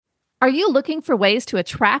Are you looking for ways to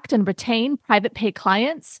attract and retain private pay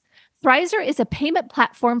clients? Thrizer is a payment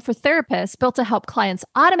platform for therapists built to help clients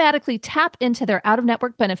automatically tap into their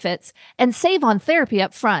out-of-network benefits and save on therapy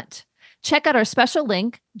up front. Check out our special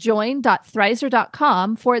link,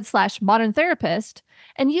 join.thrizer.com/modern therapist,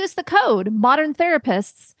 and use the code Modern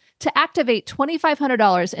Therapists to activate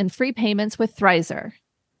 $2,500 in free payments with Thrizer.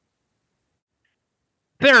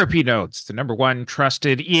 Therapy Notes, the #1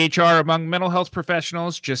 trusted EHR among mental health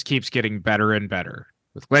professionals, just keeps getting better and better.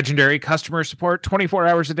 With legendary customer support 24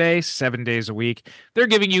 hours a day, 7 days a week, they're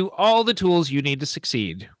giving you all the tools you need to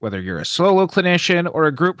succeed, whether you're a solo clinician or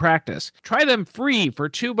a group practice. Try them free for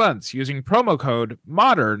 2 months using promo code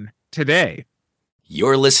MODERN today.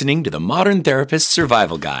 You're listening to the Modern Therapist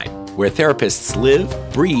Survival Guide, where therapists live,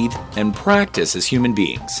 breathe, and practice as human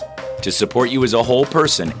beings. To support you as a whole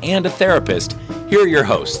person and a therapist, here are your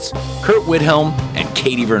hosts, Kurt Widhelm and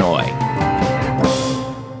Katie Vernoy.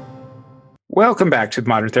 Welcome back to the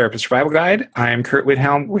Modern Therapist Survival Guide. I'm Kurt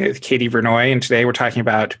Widhelm with Katie Vernoy, and today we're talking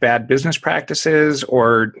about bad business practices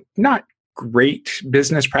or not great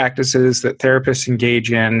business practices that therapists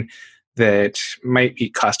engage in that might be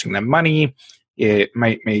costing them money. It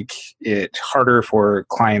might make it harder for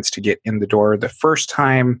clients to get in the door the first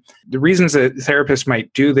time. The reasons that therapists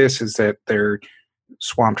might do this is that they're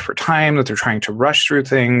swamped for time, that they're trying to rush through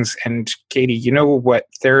things. And Katie, you know what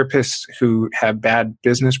therapists who have bad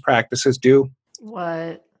business practices do?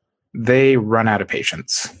 What? They run out of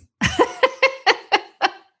patience.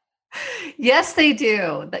 Yes, they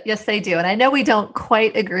do. Yes, they do. And I know we don't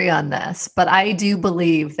quite agree on this, but I do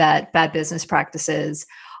believe that bad business practices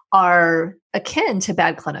are akin to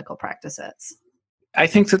bad clinical practices. I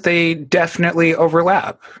think that they definitely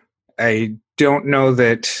overlap. I don't know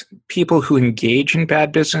that people who engage in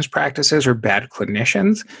bad business practices are bad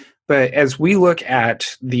clinicians, but as we look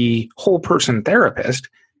at the whole person therapist,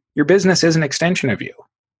 your business is an extension of you.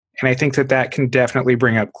 And I think that that can definitely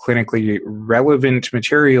bring up clinically relevant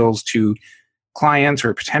materials to clients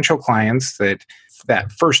or potential clients that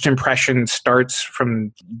first impression starts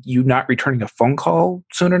from you not returning a phone call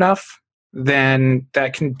soon enough, then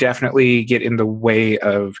that can definitely get in the way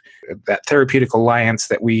of that therapeutic alliance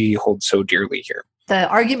that we hold so dearly here. The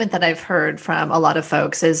argument that I've heard from a lot of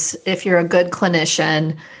folks is if you're a good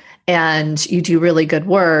clinician and you do really good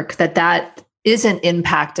work, that isn't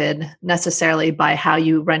impacted necessarily by how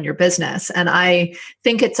you run your business. And I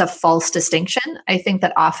think it's a false distinction. I think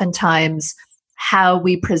that oftentimes how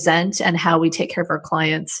we present and how we take care of our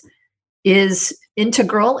clients is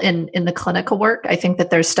integral in the clinical work. I think that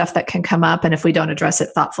there's stuff that can come up, and if we don't address it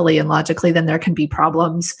thoughtfully and logically, then there can be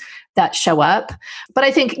problems that show up. But I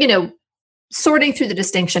think, sorting through the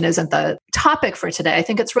distinction isn't the topic for today. I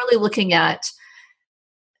think it's really looking at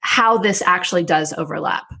how this actually does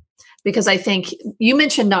overlap. Because I think you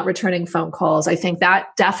mentioned not returning phone calls. I think that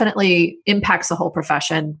definitely impacts the whole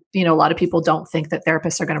profession. A lot of people don't think that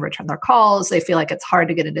therapists are going to return their calls. They feel like it's hard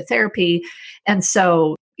to get into therapy. And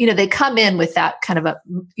so, they come in with that kind of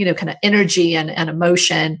energy and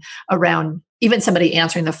emotion around even somebody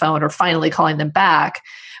answering the phone or finally calling them back.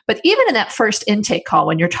 But even in that first intake call,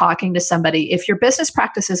 when you're talking to somebody, if your business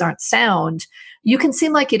practices aren't sound, you can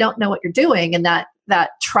seem like you don't know what you're doing. And that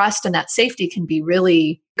trust and that safety can be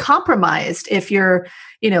really compromised if you're,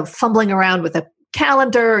 fumbling around with a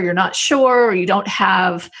calendar, or you're not sure, or you don't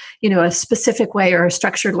have, a specific way or a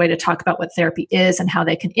structured way to talk about what therapy is and how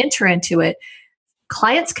they can enter into it.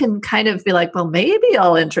 Clients can kind of be like, well, maybe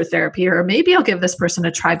I'll enter therapy, or maybe I'll give this person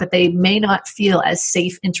a try, but they may not feel as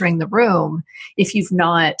safe entering the room if you've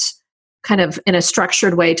not kind of in a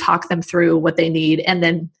structured way talk them through what they need and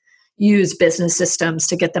then use business systems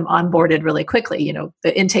to get them onboarded really quickly.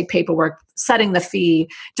 The intake paperwork, setting the fee,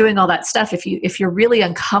 doing all that stuff. If you're really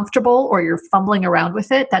uncomfortable or you're fumbling around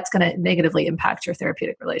with it, that's going to negatively impact your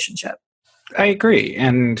therapeutic relationship. I agree.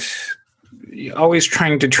 And always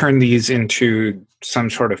trying to turn these into some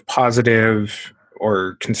sort of positive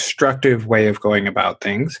or constructive way of going about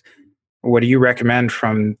things. What do you recommend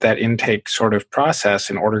from that intake sort of process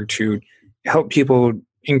in order to help people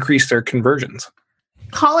increase their conversions?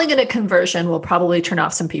 Calling it a conversion will probably turn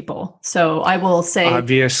off some people. So I will say...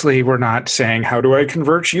 Obviously, we're not saying, how do I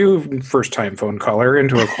convert you, first-time phone caller,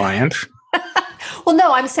 into a client? Well,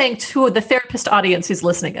 no, I'm saying to the therapist audience who's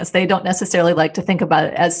listening, as they don't necessarily like to think about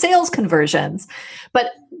it as sales conversions,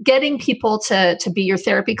 but getting people to be your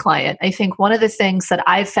therapy client. I think one of the things that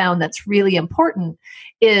I've found that's really important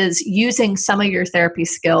is using some of your therapy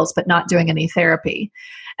skills, but not doing any therapy.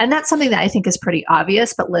 And that's something that I think is pretty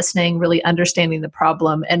obvious, but listening, really understanding the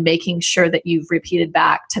problem and making sure that you've repeated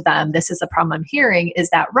back to them, this is the problem I'm hearing, is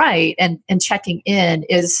that right? And checking in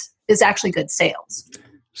is actually good sales.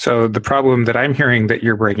 So the problem that I'm hearing that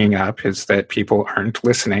you're bringing up is that people aren't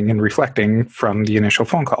listening and reflecting from the initial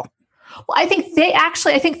phone call. Well, I think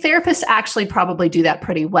therapists actually probably do that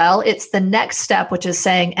pretty well. It's the next step, which is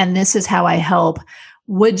saying, and this is how I help.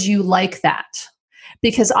 Would you like that?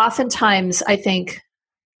 Because oftentimes I think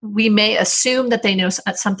we may assume that they know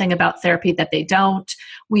something about therapy that they don't.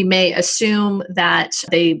 We may assume that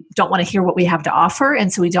they don't want to hear what we have to offer,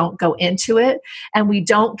 and so we don't go into it, and we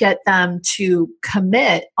don't get them to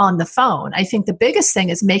commit on the phone. I think the biggest thing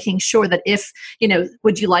is making sure that if,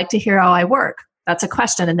 would you like to hear how I work? That's a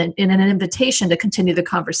question. And then in an invitation to continue the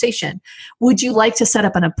conversation, would you like to set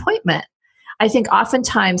up an appointment? I think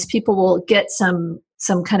oftentimes people will get some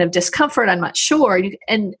kind of discomfort. I'm not sure.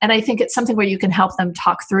 And I think it's something where you can help them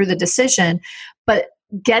talk through the decision, but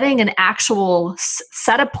getting an actual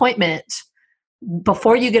set appointment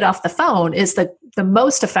before you get off the phone is the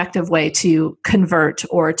most effective way to convert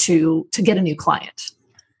or to get a new client.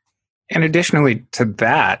 And additionally to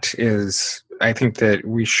that is, I think that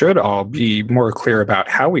we should all be more clear about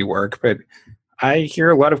how we work, but I hear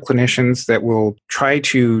a lot of clinicians that will try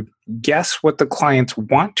to guess what the clients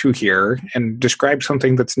want to hear and describe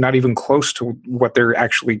something that's not even close to what they're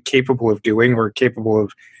actually capable of doing or capable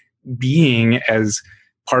of being as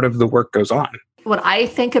part of the work goes on. What I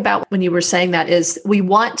think about when you were saying that is we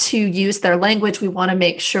want to use their language. We want to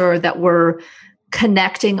make sure that we're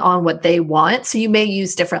connecting on what they want. So you may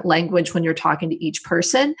use different language when you're talking to each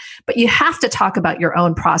person, but you have to talk about your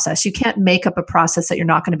own process. You can't make up a process that you're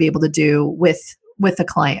not going to be able to do with a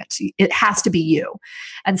client. It has to be you.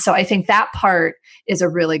 And so I think that part is a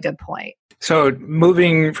really good point. So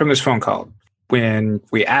moving from this phone call, when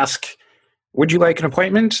we ask, would you like an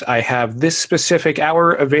appointment? I have this specific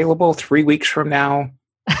hour available 3 weeks from now.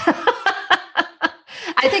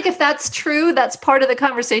 I think if that's true, that's part of the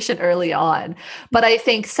conversation early on. But I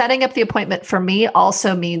think setting up the appointment for me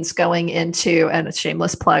also means going into, and a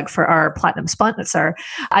shameless plug for our platinum sponsor,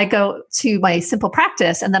 I go to my Simple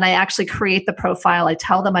Practice and then I actually create the profile. I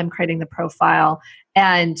tell them I'm creating the profile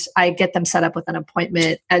and I get them set up with an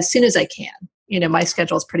appointment as soon as I can. My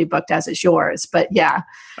schedule is pretty booked, as is yours, but yeah.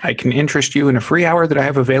 I can interest you in a free hour that I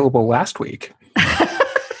have available last week.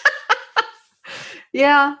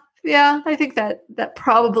 Yeah, I think that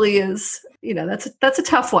probably is, that's a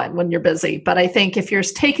tough one when you're busy. But I think if you're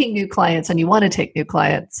taking new clients and you want to take new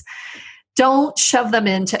clients, don't shove them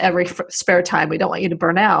into every spare time. We don't want you to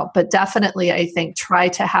burn out, but definitely I think try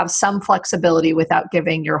to have some flexibility without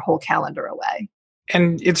giving your whole calendar away.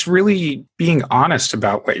 And it's really being honest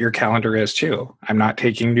about what your calendar is too. I'm not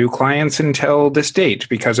taking new clients until this date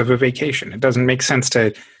because of a vacation. It doesn't make sense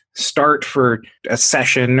to start for a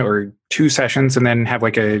session or 2 sessions and then have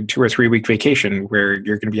like a 2 or 3 week vacation where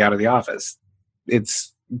you're going to be out of the office.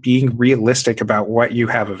 It's being realistic about what you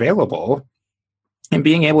have available and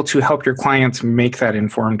being able to help your clients make that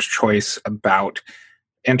informed choice about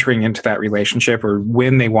entering into that relationship or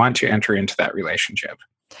when they want to enter into that relationship.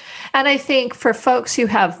 And I think for folks who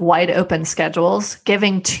have wide open schedules,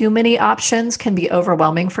 giving too many options can be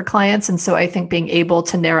overwhelming for clients. And so I think being able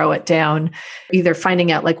to narrow it down, either finding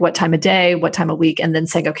out like what time of day, what time of week, and then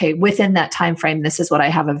saying, okay, within that time frame, this is what I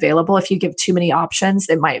have available. If you give too many options,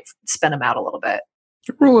 it might spin them out a little bit.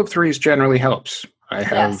 The rule of threes generally helps. I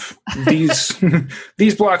have these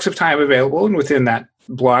blocks of time available, and within that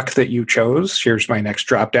block that you chose, here's my next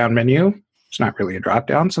drop-down menu. It's not really a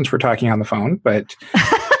drop-down since we're talking on the phone, but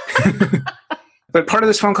but part of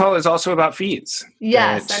this phone call is also about fees.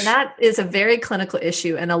 Yes, and that is a very clinical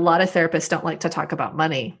issue, and a lot of therapists don't like to talk about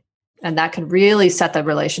money. And that can really set the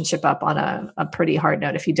relationship up on a pretty hard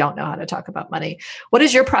note if you don't know how to talk about money. What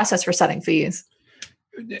is your process for setting fees?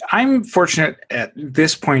 I'm fortunate at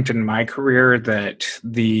this point in my career that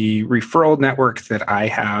the referral network that I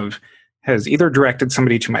have has either directed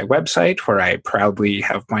somebody to my website where I proudly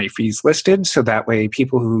have my fees listed. So that way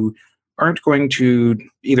people who aren't going to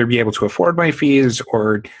either be able to afford my fees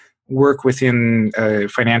or work within a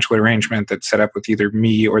financial arrangement that's set up with either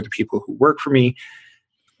me or the people who work for me,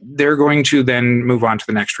 they're going to then move on to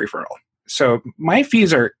the next referral. So my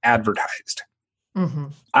fees are advertised. Mm-hmm.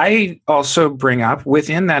 I also bring up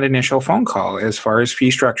within that initial phone call as far as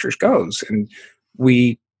fee structures goes. And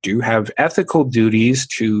we do have ethical duties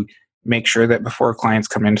to make sure that before clients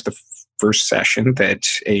come into the first session that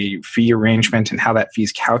a fee arrangement and how that fee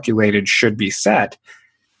is calculated should be set.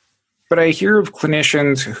 But I hear of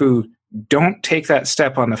clinicians who don't take that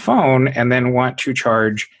step on the phone and then want to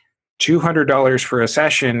charge $200 for a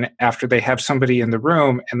session after they have somebody in the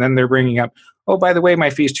room, and then they're bringing up, oh, by the way, my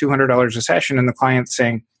fee is $200 a session, and the client's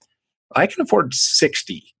saying, I can afford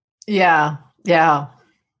 $60. Yeah.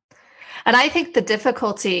 And I think the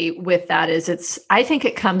difficulty with that is I think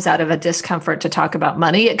it comes out of a discomfort to talk about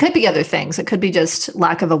money. It could be other things. It could be just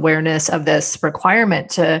lack of awareness of this requirement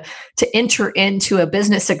to enter into a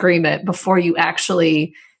business agreement before you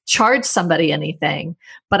actually charge somebody anything.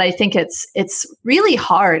 But I think it's really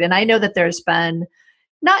hard. And I know that there's been,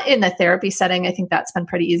 not in the therapy setting, I think that's been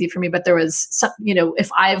pretty easy for me, but there was some,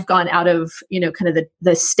 if I've gone out of, kind of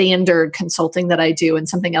the standard consulting that I do and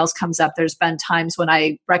something else comes up, there's been times when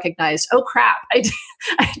I recognized, oh crap, I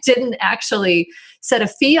didn't actually set a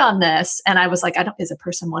fee on this. And I was like, is a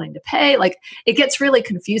person wanting to pay? Like, it gets really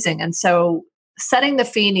confusing. And so setting the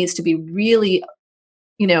fee needs to be really,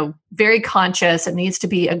 very conscious. It needs to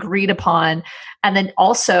be agreed upon. And then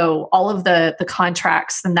also all of the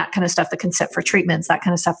contracts and that kind of stuff, the consent for treatments, that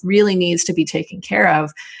kind of stuff really needs to be taken care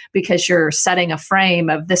of, because you're setting a frame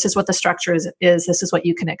of this is what the structure is, this is what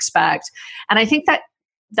you can expect. And I think that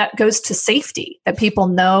goes to safety, that people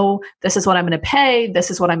know this is what I'm going to pay,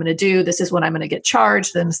 this is what I'm going to do, this is what I'm going to get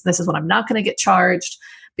charged, then this is what I'm not going to get charged.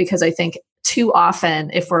 Because I think too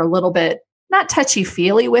often, if we're a little bit not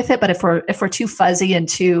touchy-feely with it, but if we're too fuzzy and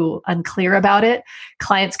too unclear about it,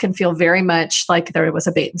 clients can feel very much like there was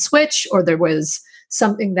a bait and switch, or there was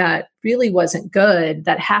something that really wasn't good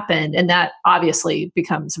that happened. And that obviously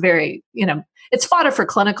becomes very, it's fodder for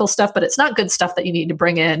clinical stuff, but it's not good stuff that you need to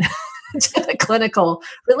bring in to the clinical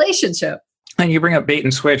relationship. And you bring up bait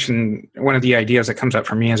and switch, and one of the ideas that comes up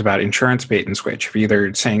for me is about insurance bait and switch. Of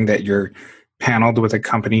either saying that you're paneled with a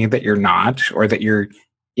company that you're not, or that you're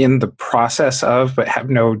in the process of, but have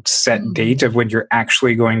no set date of when you're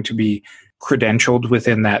actually going to be credentialed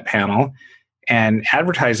within that panel. And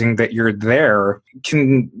advertising that you're there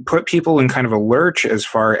can put people in kind of a lurch as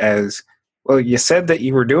far as, well, you said that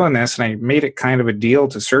you were doing this, and I made it kind of a deal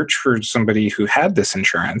to search for somebody who had this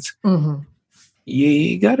insurance. Mm-hmm.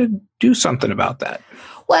 You got to do something about that.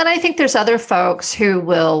 Well, and I think there's other folks who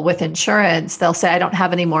will, with insurance, they'll say, I don't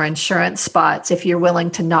have any more insurance spots. If you're willing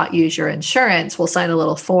to not use your insurance, we'll sign a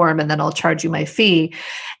little form and then I'll charge you my fee.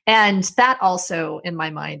 And that also, in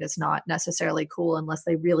my mind, is not necessarily cool unless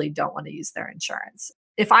they really don't want to use their insurance.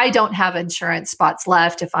 If I don't have insurance spots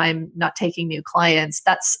left, if I'm not taking new clients,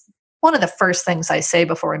 that's one of the first things I say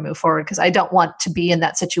before we move forward, because I don't want to be in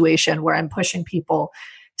that situation where I'm pushing people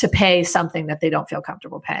to pay something that they don't feel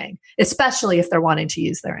comfortable paying, especially if they're wanting to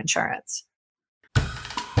use their insurance.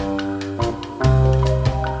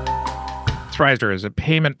 Thrizer is a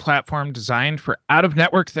payment platform designed for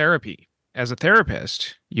out-of-network therapy. As a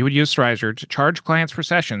therapist, you would use Thrizer to charge clients for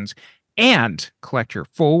sessions and collect your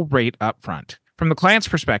full rate upfront. From the client's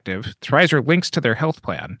perspective, Thrizer links to their health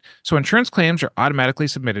plan, so insurance claims are automatically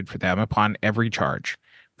submitted for them upon every charge.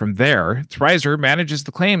 From there, Thrizer manages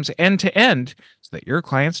the claims end-to-end so that your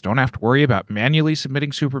clients don't have to worry about manually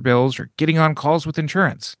submitting super bills or getting on calls with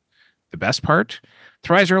insurance. The best part?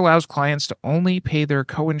 Thrizer allows clients to only pay their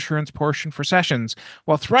co-insurance portion for sessions,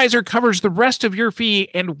 while Thrizer covers the rest of your fee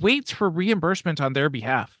and waits for reimbursement on their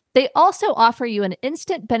behalf. They also offer you an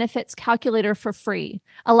instant benefits calculator for free,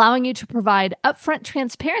 allowing you to provide upfront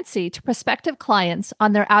transparency to prospective clients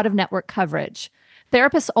on their out-of-network coverage.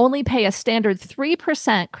 Therapists only pay a standard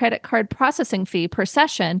 3% credit card processing fee per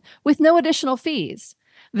session with no additional fees.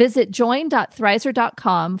 Visit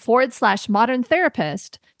join.thrizer.com/modern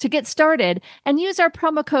therapist to get started and use our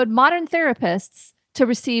promo code Modern Therapists to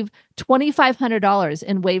receive $2,500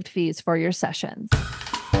 in waived fees for your sessions.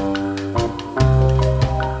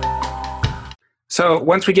 So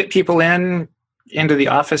once we get people into the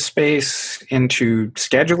office space, into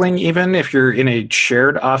scheduling, even if you're in a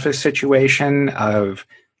shared office situation of,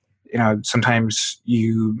 sometimes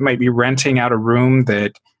you might be renting out a room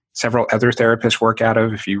that several other therapists work out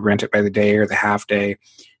of if you rent it by the day or the half day.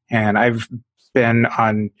 And I've been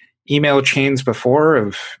on email chains before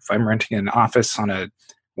of if I'm renting an office on a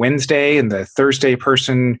Wednesday and the Thursday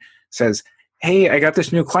person says, hey, I got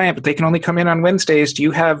this new client, but they can only come in on Wednesdays. Do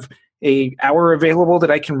you have an hour available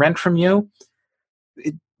that I can rent from you?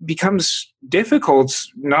 It becomes difficult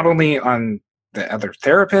not only on the other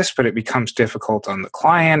therapist, but it becomes difficult on the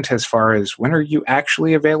client as far as when are you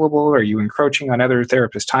actually available? Are you encroaching on other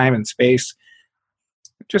therapists' time and space?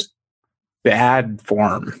 Just bad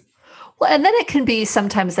form. Well, and then it can be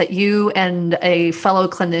sometimes that you and a fellow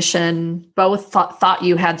clinician both thought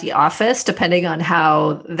you had the office, depending on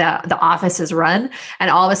how the office is run. And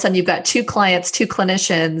all of a sudden you've got 2 clients, 2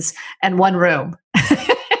 clinicians, and 1 room.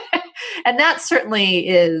 And that certainly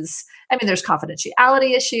is, there's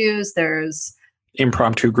confidentiality issues. There's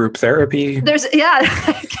impromptu group therapy. I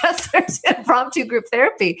guess there's impromptu group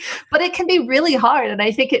therapy, but it can be really hard. And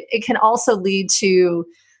I think it can also lead to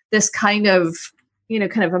this kind of,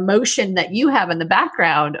 kind of emotion that you have in the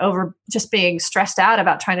background over just being stressed out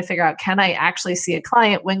about trying to figure out, can I actually see a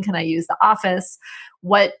client? When can I use the office?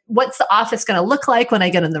 What's the office going to look like when I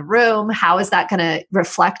get in the room? How is that going to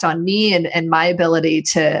reflect on me and my ability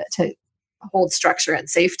to hold structure and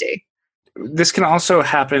safety? This can also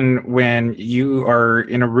happen when you are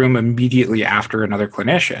in a room immediately after another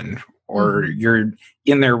clinician, or you're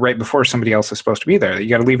in there right before somebody else is supposed to be there. You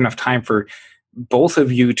got to leave enough time for both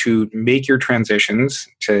of you to make your transitions,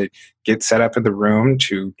 to get set up in the room,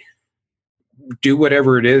 to do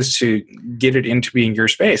whatever it is to get it into being your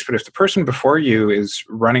space. But if the person before you is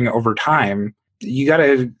running over time, you got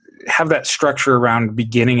to have that structure around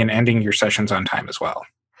beginning and ending your sessions on time as well.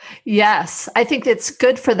 Yes, I think it's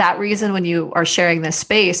good for that reason when you are sharing this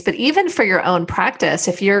space, but even for your own practice,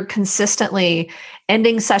 if you're consistently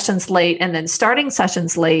ending sessions late and then starting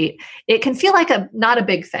sessions late, it can feel like not a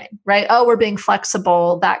big thing, right? Oh, we're being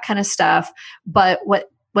flexible, that kind of stuff. But what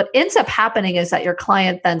ends up happening is that your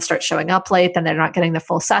client then starts showing up late, then they're not getting the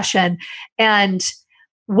full session. And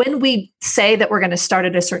when we say that we're going to start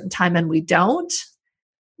at a certain time and we don't,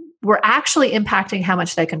 we're actually impacting how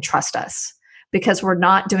much they can trust us, because we're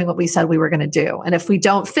not doing what we said we were going to do. And if we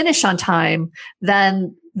don't finish on time,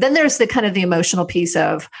 then there's the kind of the emotional piece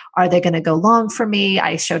of, are they going to go long for me?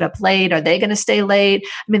 I showed up late. Are they going to stay late?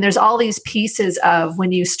 I mean, there's all these pieces of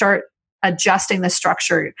when you start adjusting the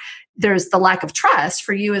structure, there's the lack of trust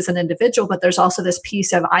for you as an individual, but there's also this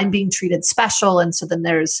piece of I'm being treated special. And so then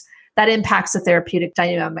that impacts the therapeutic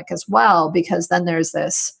dynamic as well, because then there's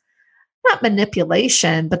this, not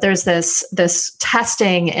manipulation, but there's this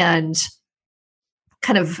testing and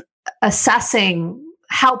kind of assessing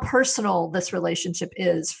how personal this relationship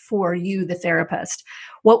is for you, the therapist.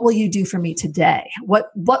 What will you do for me today? What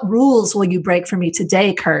rules will you break for me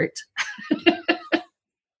today, Kurt?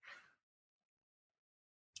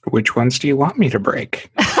 Which ones do you want me to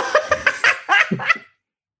break?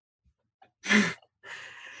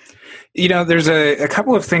 There's a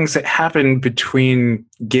couple of things that happen between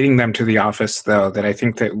getting them to the office, though, that I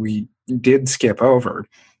think that we did skip over.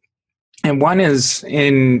 And one is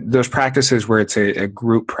in those practices where it's a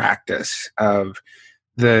group practice of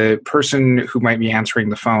the person who might be answering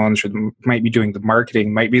the phones or might be doing the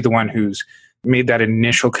marketing, might be the one who's made that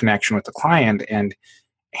initial connection with the client, and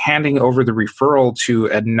handing over the referral to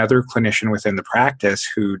another clinician within the practice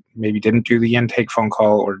who maybe didn't do the intake phone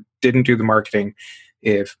call or didn't do the marketing.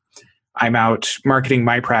 If I'm out marketing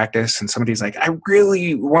my practice and somebody's like, I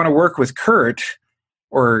really want to work with Kurt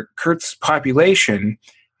or Kurt's population,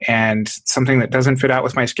 and something that doesn't fit out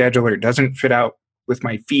with my schedule or doesn't fit out with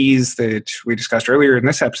my fees that we discussed earlier in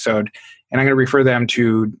this episode, and I'm going to refer them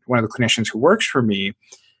to one of the clinicians who works for me,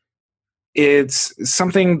 it's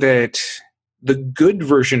something that the good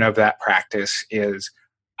version of that practice is,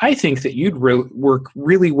 I think that you'd work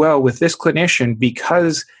really well with this clinician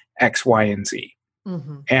because X, Y, and Z.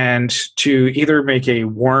 Mm-hmm. And to either make a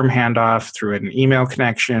warm handoff through an email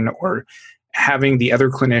connection or having the other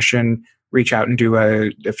clinician reach out and do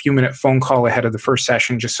a few-minute phone call ahead of the first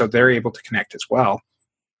session just so they're able to connect as well.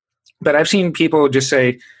 But I've seen people just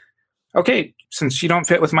say, okay, since you don't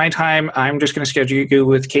fit with my time, I'm just going to schedule you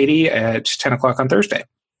with Katie at 10 o'clock on Thursday.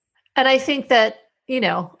 And I think that,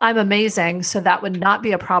 I'm amazing, so that would not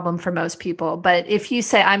be a problem for most people. But if you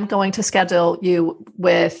say, I'm going to schedule you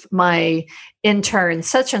with my intern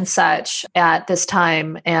such and such at this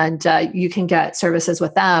time, and you can get services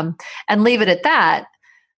with them, and leave it at that,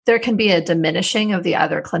 there can be a diminishing of the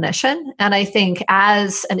other clinician. And I think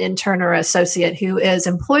as an intern or associate who is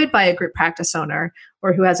employed by a group practice owner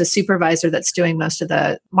or who has a supervisor that's doing most of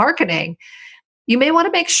the marketing, you may want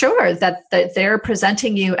to make sure that they're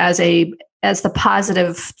presenting you as the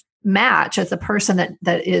positive match, as the person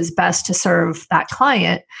that is best to serve that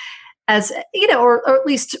client, as or at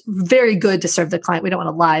least very good to serve the client. We don't want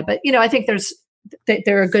to lie, but I think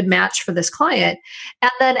they're a good match for this client.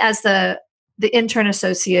 And then as the intern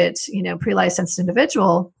associate, pre-licensed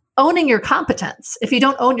individual, owning your competence. If you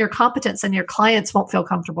don't own your competence, then your clients won't feel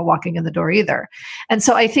comfortable walking in the door either. And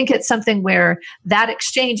so I think it's something where that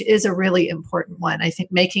exchange is a really important one. I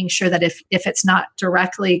think making sure that if it's not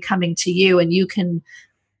directly coming to you and you can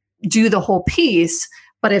do the whole piece,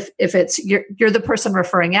 but if it's you're the person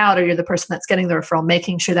referring out or you're the person that's getting the referral,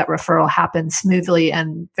 making sure that referral happens smoothly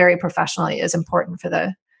and very professionally is important for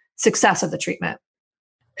the success of the treatment.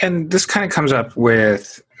 And this kind of comes up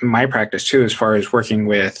with my practice too, as far as working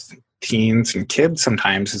with teens and kids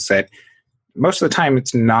sometimes, is that most of the time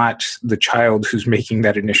it's not the child who's making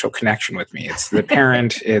that initial connection with me. It's the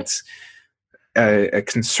parent, it's a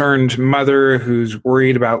concerned mother who's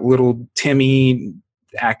worried about little Timmy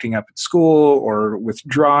acting up at school or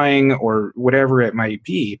withdrawing or whatever it might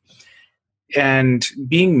be. And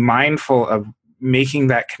being mindful of making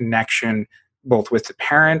that connection both with the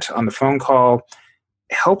parent on the phone call,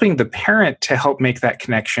 helping the parent to help make that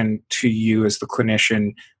connection to you as the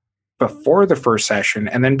clinician before the first session,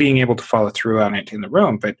 and then being able to follow through on it in the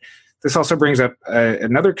room. But this also brings up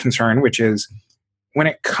another concern, which is when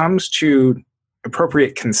it comes to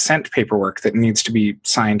appropriate consent paperwork that needs to be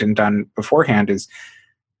signed and done beforehand,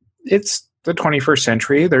 it's the 21st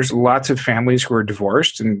century. There's lots of families who are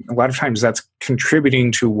divorced, and a lot of times that's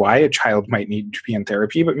contributing to why a child might need to be in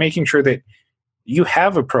therapy, but making sure that you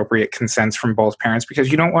have appropriate consents from both parents, because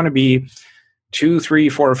you don't want to be 2, 3,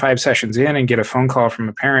 4, or 5 sessions in and get a phone call from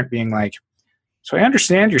a parent being like, so I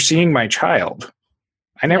understand you're seeing my child.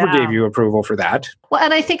 I never gave you approval for that. Well,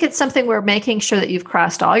 and I think it's something where making sure that you've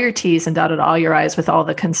crossed all your T's and dotted all your I's with all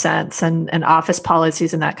the consents and office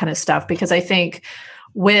policies and that kind of stuff. Because I think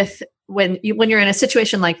when you're in a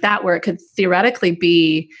situation like that, where it could theoretically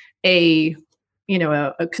be a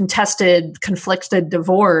contested, conflicted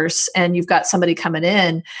divorce, and you've got somebody coming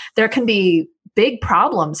in, there can be big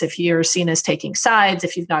problems if you're seen as taking sides,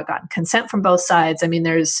 if you've not gotten consent from both sides. I mean,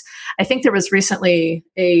 I think there was recently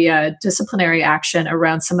a disciplinary action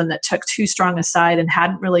around someone that took too strong a side and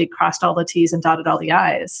hadn't really crossed all the T's and dotted all the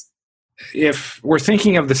I's. If we're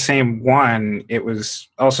thinking of the same one, it was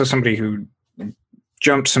also somebody who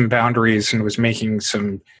jumped some boundaries and was making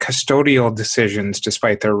some custodial decisions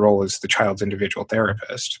despite their role as the child's individual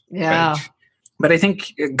therapist. Yeah. But I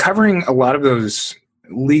think covering a lot of those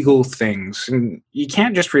legal things, and you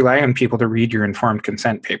can't just rely on people to read your informed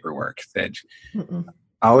consent paperwork. That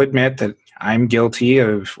I'll admit that I'm guilty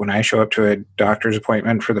of when I show up to a doctor's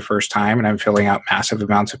appointment for the first time and I'm filling out massive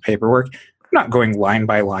amounts of paperwork. I'm not going line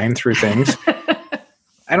by line through things.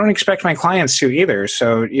 I don't expect my clients to either.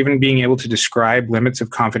 So even being able to describe limits of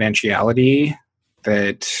confidentiality,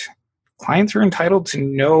 that clients are entitled to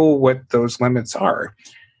know what those limits are.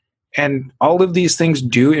 And all of these things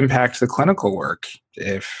do impact the clinical work.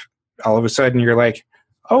 If all of a sudden you're like,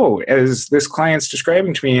 oh, as this client's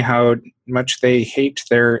describing to me how much they hate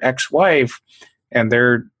their ex-wife and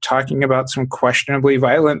they're talking about some questionably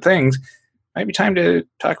violent things, might be time to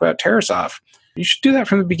talk about Tarasoff. You should do that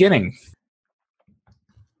from the beginning.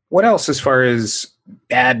 What else as far as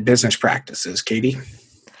bad business practices, Katie?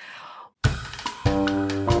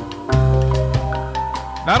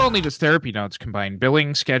 Not only does Therapy Notes combine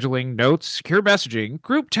billing, scheduling, notes, secure messaging,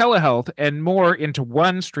 group telehealth, and more into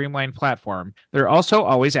one streamlined platform, they're also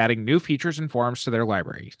always adding new features and forms to their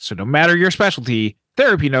library. So no matter your specialty,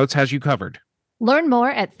 Therapy Notes has you covered. Learn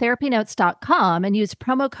more at therapynotes.com and use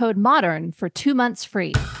promo code MODERN for 2 months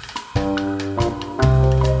free.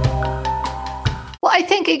 Well, I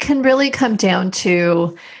think it can really come down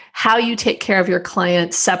to how you take care of your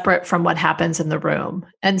clients separate from what happens in the room.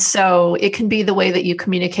 And so it can be the way that you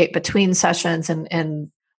communicate between sessions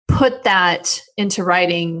and put that into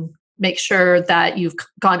writing, make sure that you've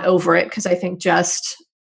gone over it, because I think just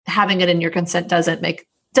having it in your consent doesn't make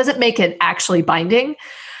it actually binding.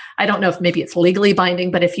 I don't know if maybe it's legally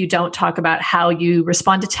binding, but if you don't talk about how you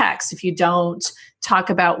respond to text, if you don't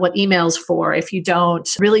talk about what emails for, if you don't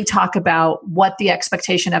really talk about what the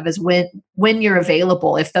expectation of is when you're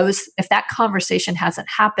available, if that conversation hasn't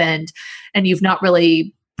happened and you've not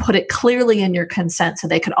really put it clearly in your consent so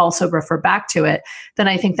they could also refer back to it, then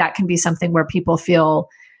I think that can be something where people feel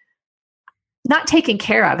not taken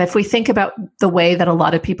care of. If we think about the way that a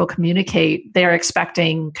lot of people communicate, they're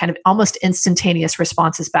expecting kind of almost instantaneous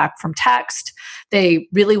responses back from text. They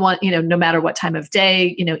really want, no matter what time of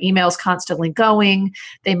day, emails constantly going.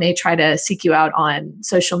 They may try to seek you out on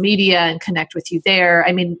social media and connect with you there.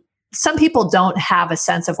 I mean, some people don't have a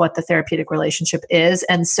sense of what the therapeutic relationship is.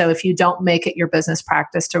 And so if you don't make it your business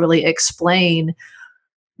practice to really explain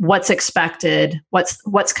what's expected,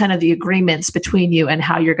 what's kind of the agreements between you and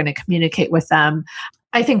how you're going to communicate with them,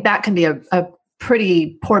 I think that can be a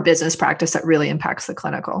pretty poor business practice that really impacts the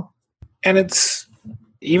clinical. And it's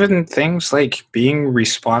even things like being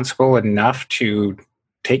responsible enough to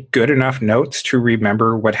take good enough notes to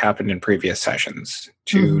remember what happened in previous sessions,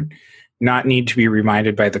 to not need to be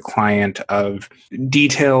reminded by the client of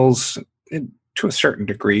details to a certain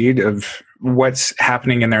degree of what's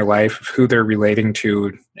happening in their life, who they're relating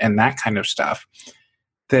to, and that kind of stuff.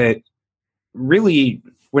 That really,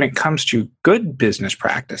 when it comes to good business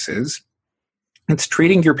practices, it's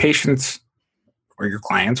treating your patients or your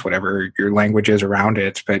clients, whatever your language is around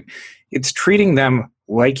it, but it's treating them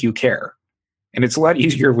like you care. And it's a lot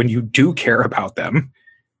easier when you do care about them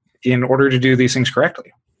in order to do these things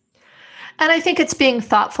correctly. And I think it's being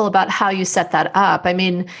thoughtful about how you set that up. I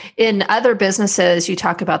mean, in other businesses, you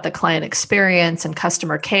talk about the client experience and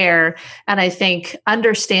customer care. And I think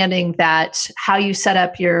understanding that how you set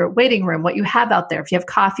up your waiting room, what you have out there, if you have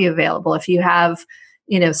coffee available, if you have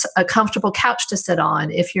a comfortable couch to sit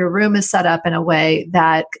on, if your room is set up in a way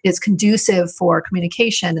that is conducive for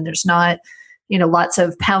communication and there's not, lots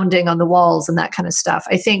of pounding on the walls and that kind of stuff.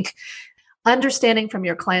 I think understanding from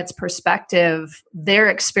your client's perspective, their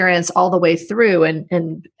experience all the way through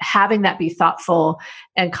and having that be thoughtful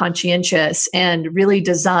and conscientious and really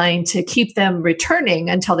designed to keep them returning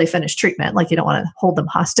until they finish treatment. Like you don't want to hold them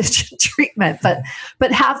hostage in treatment,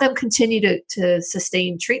 but have them continue to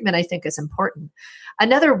sustain treatment, I think is important.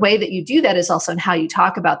 Another way that you do that is also in how you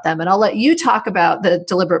talk about them. And I'll let you talk about the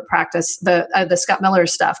deliberate practice, the Scott Miller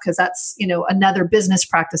stuff, because that's, another business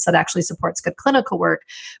practice that actually supports good clinical work.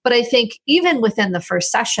 But I think even within the first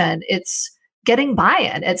session, it's getting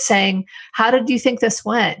buy-in. It's saying, how did you think this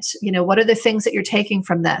went? What are the things that you're taking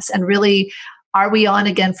from this? And really, are we on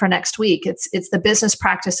again for next week? It's the business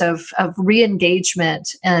practice of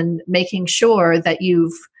re-engagement and making sure that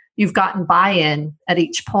you've gotten buy-in at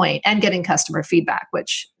each point and getting customer feedback,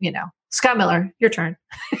 which, Scott Miller, your turn.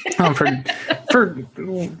 For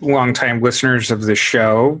longtime listeners of the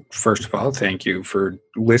show, first of all, thank you for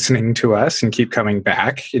listening to us and keep coming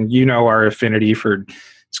back. And our affinity for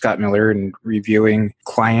Scott Miller and reviewing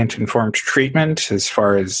client-informed treatment as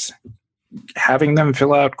far as having them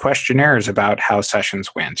fill out questionnaires about how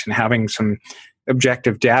sessions went and having some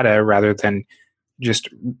objective data rather than just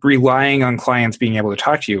relying on clients being able to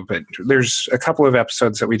talk to you. But there's a couple of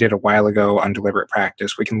episodes that we did a while ago on deliberate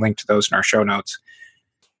practice. We can link to those in our show notes.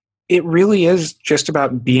 It really is just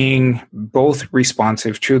about being both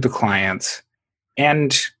responsive to the clients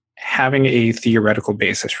and having a theoretical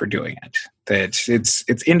basis for doing it. That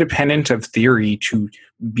it's independent of theory to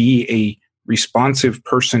be a responsive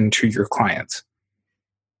person to your clients.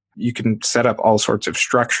 You can set up all sorts of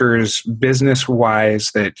structures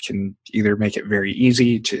business-wise that can either make it very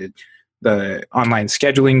easy to the online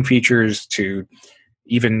scheduling features to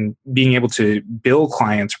even being able to bill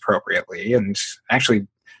clients appropriately. And actually,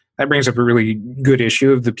 that brings up a really good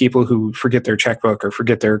issue of the people who forget their checkbook or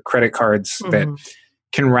forget their credit cards that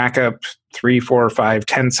can rack up 3, 4, 5,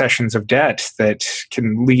 10 sessions of debt that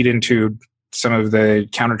can lead into some of the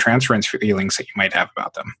countertransference feelings that you might have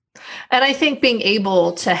about them. And I think being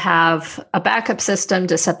able to have a backup system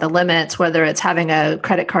to set the limits, whether it's having a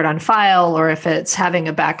credit card on file or if it's having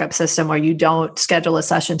a backup system where you don't schedule a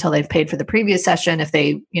session until they've paid for the previous session, if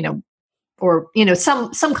they,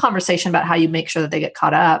 some conversation about how you make sure that they get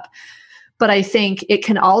caught up. But I think it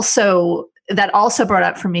can also, that also brought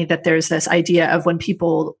up for me that there's this idea of when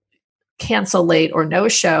people cancel late or no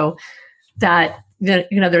show that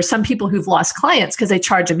there's some people who've lost clients because they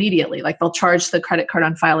charge immediately. Like they'll charge the credit card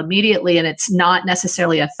on file immediately, and it's not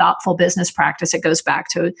necessarily a thoughtful business practice. It goes back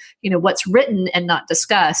to, what's written and not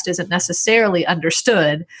discussed isn't necessarily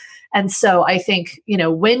understood. And so I think,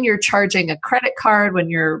 when you're charging a credit card,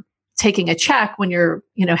 when you're taking a check, when you're,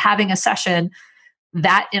 having a session,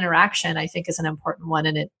 that interaction I think is an important one,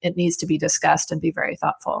 and it needs to be discussed and be very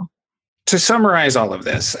thoughtful. To summarize all of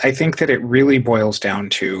this, I think that it really boils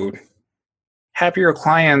down to happier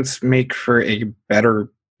clients make for a better,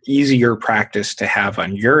 easier practice to have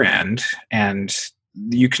on your end. And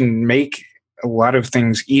you can make a lot of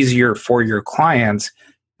things easier for your clients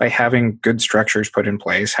by having good structures put in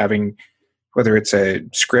place, having, whether it's a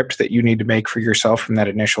script that you need to make for yourself from that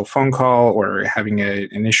initial phone call or having an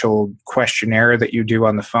initial questionnaire that you do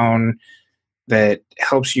on the phone that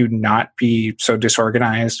helps you not be so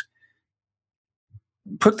disorganized.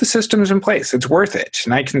 Put the systems in place. It's worth it.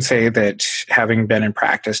 And I can say that having been in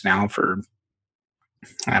practice now for,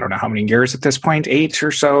 I don't know how many years at this point, 8 or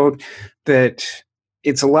so, that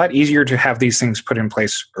it's a lot easier to have these things put in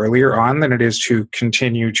place earlier on than it is to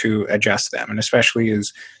continue to adjust them. And especially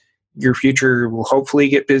as your future will hopefully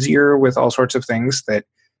get busier with all sorts of things, that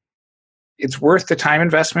it's worth the time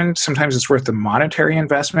investment. Sometimes it's worth the monetary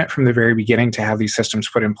investment from the very beginning to have these systems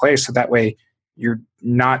put in place. So that way, you're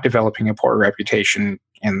not developing a poor reputation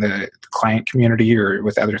in the client community or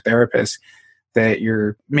with other therapists, that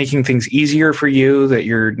you're making things easier for you, that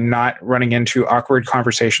you're not running into awkward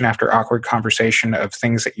conversation after awkward conversation of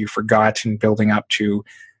things that you forgot and building up to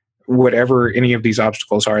whatever any of these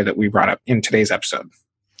obstacles are that we brought up in today's episode.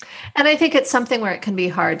 And I think it's something where it can be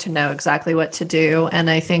hard to know exactly what to do. And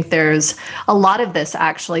I think there's a lot of this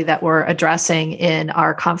actually that we're addressing in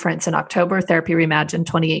our conference in October, Therapy Reimagined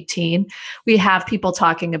 2018. We have people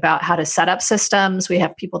talking about how to set up systems. We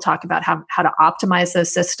have people talk about how to optimize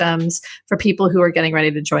those systems for people who are getting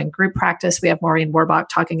ready to join group practice. We have Maureen Warbach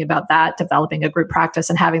talking about that, developing a group practice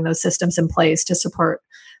and having those systems in place to support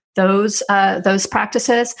those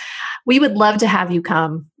practices. We would love to have you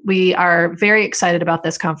come. We are very excited about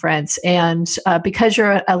this conference. And because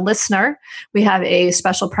you're a listener, we have a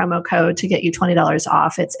special promo code to get you $20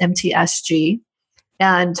 off. It's MTSG.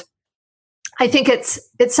 And I think it's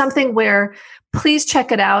something where please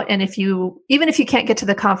check it out. And even if you can't get to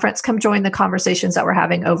the conference, come join the conversations that we're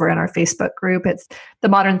having over in our Facebook group. It's the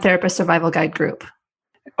Modern Therapist Survival Guide group.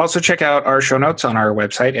 Also, check out our show notes on our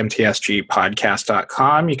website,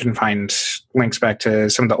 mtsgpodcast.com. You can find links back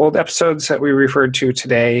to some of the old episodes that we referred to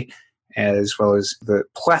today, as well as the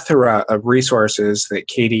plethora of resources that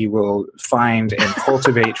Katie will find and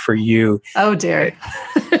cultivate for you. Oh, dear.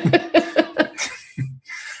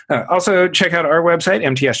 Also, check out our website,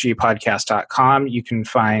 mtsgpodcast.com. You can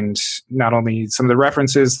find not only some of the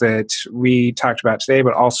references that we talked about today,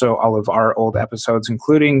 but also all of our old episodes,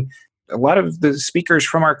 including a lot of the speakers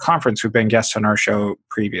from our conference who've been guests on our show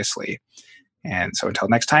previously. And so until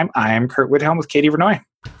next time, I am Kurt Widhelm with Katie Vernoy.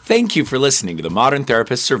 Thank you for listening to the Modern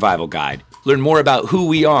Therapist Survival Guide. Learn more about who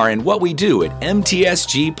we are and what we do at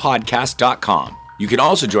mtsgpodcast.com. You can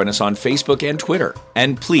also join us on Facebook and Twitter.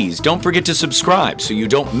 And please don't forget to subscribe so you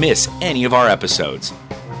don't miss any of our episodes.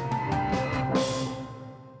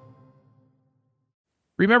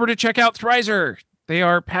 Remember to check out Thrizer. They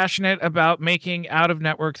are passionate about making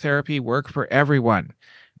out-of-network therapy work for everyone.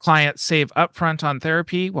 Clients save upfront on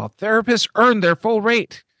therapy while therapists earn their full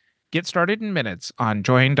rate. Get started in minutes on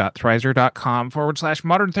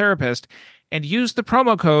join.thrizer.com/modern therapist and use the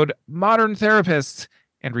promo code Modern Therapists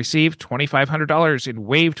and receive $2,500 in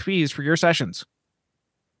waived fees for your sessions.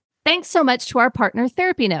 Thanks so much to our partner,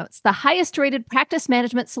 Therapy Notes, the highest rated practice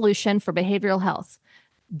management solution for behavioral health.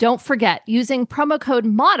 Don't forget, using promo code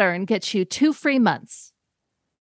MODERN gets you 2 free months.